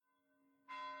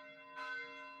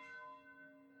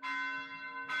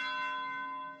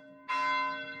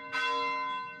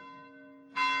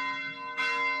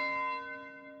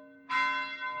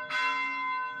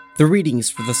The readings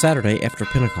for the Saturday after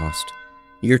Pentecost,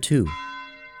 Year 2.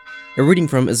 A reading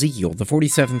from Ezekiel, the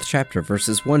 47th chapter,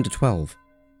 verses 1 to 12.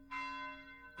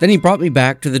 Then he brought me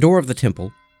back to the door of the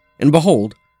temple, and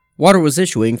behold, water was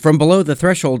issuing from below the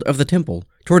threshold of the temple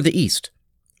toward the east,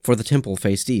 for the temple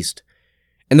faced east.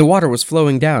 And the water was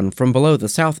flowing down from below the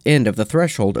south end of the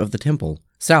threshold of the temple,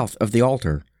 south of the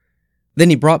altar.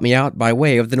 Then he brought me out by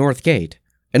way of the north gate,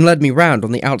 and led me round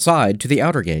on the outside to the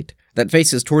outer gate, that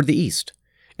faces toward the east.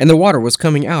 And the water was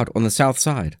coming out on the south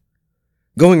side.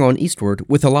 Going on eastward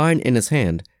with a line in his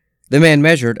hand, the man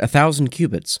measured 1,000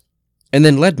 cubits, and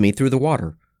then led me through the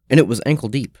water, and it was ankle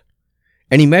deep.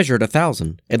 And he measured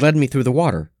 1,000, and led me through the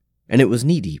water, and it was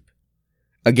knee deep.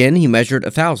 Again he measured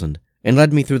 1,000, and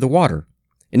led me through the water,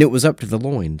 and it was up to the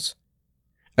loins.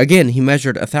 Again he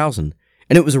measured 1,000,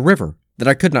 and it was a river that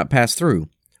I could not pass through,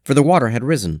 for the water had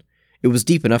risen. It was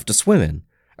deep enough to swim in,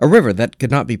 a river that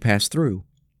could not be passed through.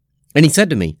 And he said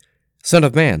to me, Son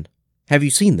of man, have you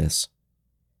seen this?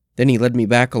 Then he led me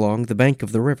back along the bank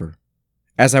of the river.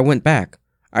 As I went back,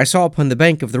 I saw upon the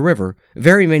bank of the river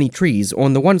very many trees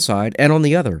on the one side and on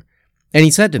the other. And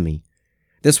he said to me,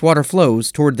 This water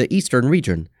flows toward the eastern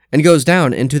region, and goes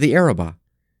down into the Arabah.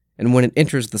 And when it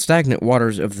enters the stagnant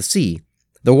waters of the sea,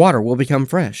 the water will become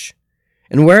fresh.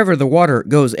 And wherever the water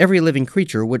goes, every living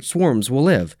creature which swarms will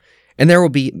live, and there will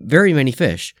be very many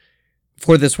fish.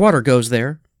 For this water goes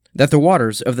there, that the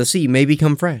waters of the sea may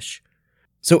become fresh.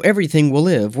 So everything will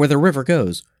live where the river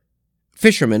goes.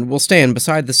 Fishermen will stand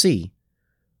beside the sea.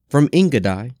 From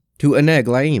Engedi to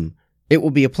Eneglaim, it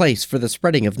will be a place for the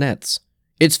spreading of nets.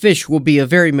 Its fish will be of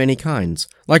very many kinds,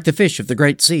 like the fish of the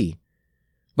great sea.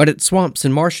 But its swamps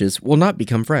and marshes will not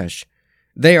become fresh.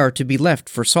 They are to be left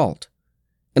for salt.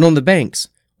 And on the banks,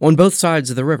 on both sides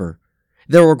of the river,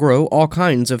 there will grow all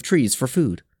kinds of trees for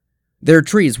food. Their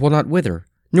trees will not wither,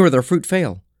 nor their fruit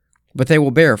fail, but they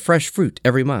will bear fresh fruit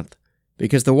every month,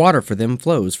 because the water for them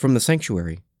flows from the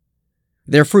sanctuary.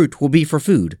 Their fruit will be for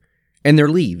food, and their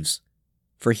leaves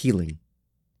for healing.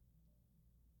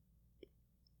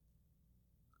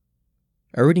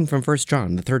 A reading from 1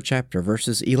 John, the 3rd chapter,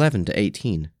 verses 11 to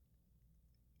 18.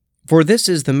 For this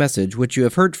is the message which you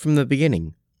have heard from the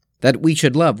beginning, that we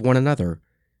should love one another,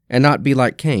 and not be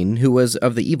like Cain, who was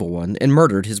of the evil one, and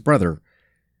murdered his brother.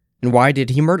 And why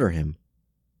did he murder him?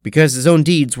 Because his own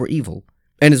deeds were evil,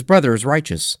 and his brother is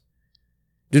righteous.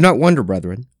 Do not wonder,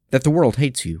 brethren, that the world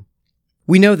hates you.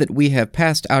 We know that we have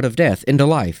passed out of death into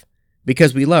life,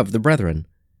 because we love the brethren.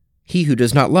 He who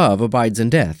does not love abides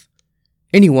in death.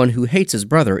 Anyone who hates his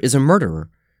brother is a murderer,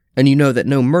 and you know that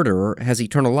no murderer has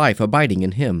eternal life abiding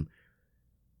in him.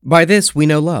 By this we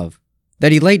know love,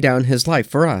 that he laid down his life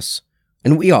for us,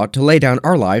 and we ought to lay down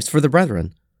our lives for the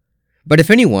brethren. But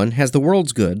if anyone has the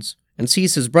world's goods, and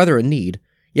sees his brother in need,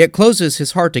 yet closes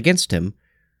his heart against him,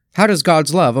 how does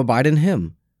God's love abide in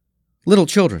him? Little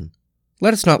children,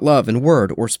 let us not love in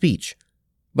word or speech,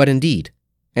 but in deed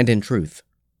and in truth.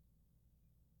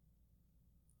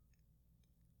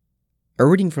 A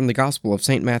reading from the Gospel of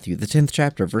St. Matthew, the 10th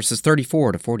chapter, verses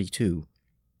 34 to 42.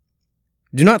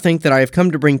 Do not think that I have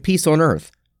come to bring peace on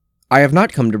earth. I have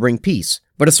not come to bring peace,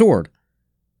 but a sword.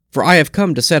 For I have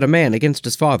come to set a man against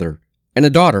his father, and a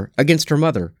daughter against her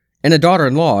mother, and a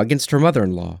daughter-in-law against her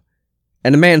mother-in-law.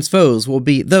 And a man's foes will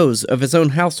be those of his own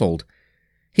household.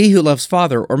 He who loves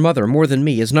father or mother more than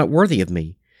me is not worthy of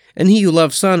me, and he who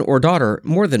loves son or daughter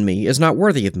more than me is not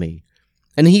worthy of me.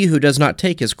 And he who does not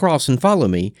take his cross and follow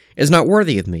me is not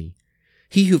worthy of me.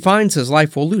 He who finds his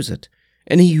life will lose it,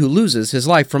 and he who loses his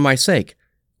life for my sake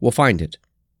will find it.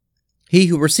 He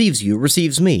who receives you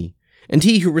receives me, and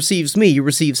he who receives me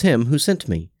receives him who sent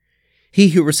me. He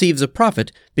who receives a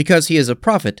prophet because he is a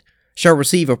prophet shall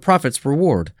receive a prophet's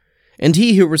reward, and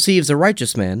he who receives a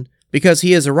righteous man because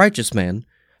he is a righteous man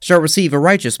shall receive a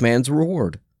righteous man's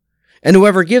reward. And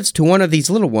whoever gives to one of these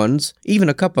little ones even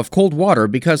a cup of cold water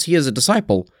because he is a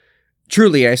disciple,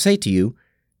 truly I say to you,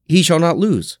 he shall not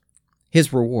lose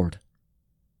his reward.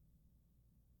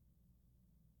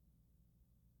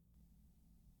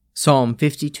 Psalm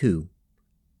 52.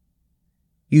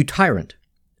 You tyrant,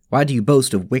 why do you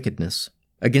boast of wickedness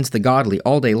against the godly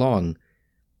all day long?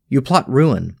 You plot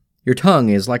ruin. Your tongue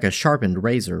is like a sharpened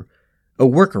razor, a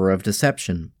worker of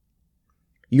deception.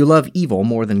 You love evil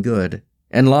more than good,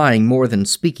 and lying more than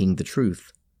speaking the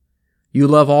truth. You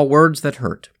love all words that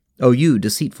hurt, O you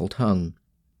deceitful tongue.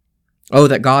 Oh,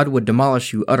 that God would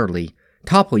demolish you utterly,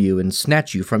 topple you and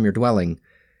snatch you from your dwelling,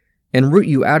 and root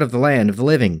you out of the land of the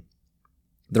living.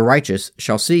 The righteous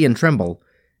shall see and tremble,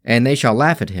 and they shall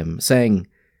laugh at him, saying,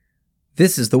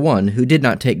 This is the one who did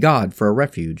not take God for a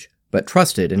refuge, but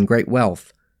trusted in great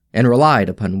wealth, and relied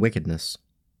upon wickedness.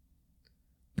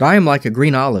 But I am like a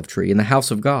green olive tree in the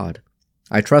house of God.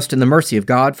 I trust in the mercy of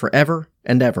God forever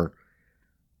and ever.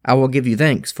 I will give you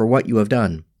thanks for what you have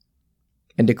done,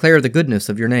 and declare the goodness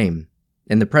of your name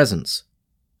in the presence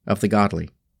of the godly.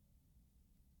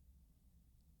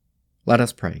 Let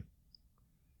us pray.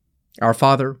 Our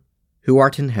Father, who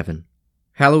art in heaven,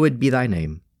 hallowed be thy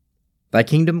name. Thy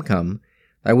kingdom come,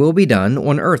 thy will be done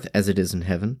on earth as it is in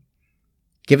heaven.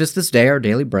 Give us this day our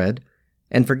daily bread,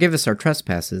 and forgive us our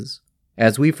trespasses,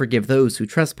 as we forgive those who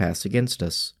trespass against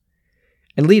us.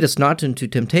 And lead us not into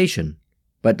temptation,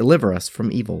 but deliver us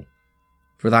from evil.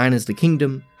 For thine is the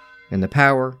kingdom, and the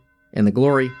power, and the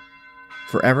glory,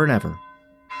 forever and ever.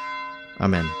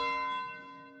 Amen.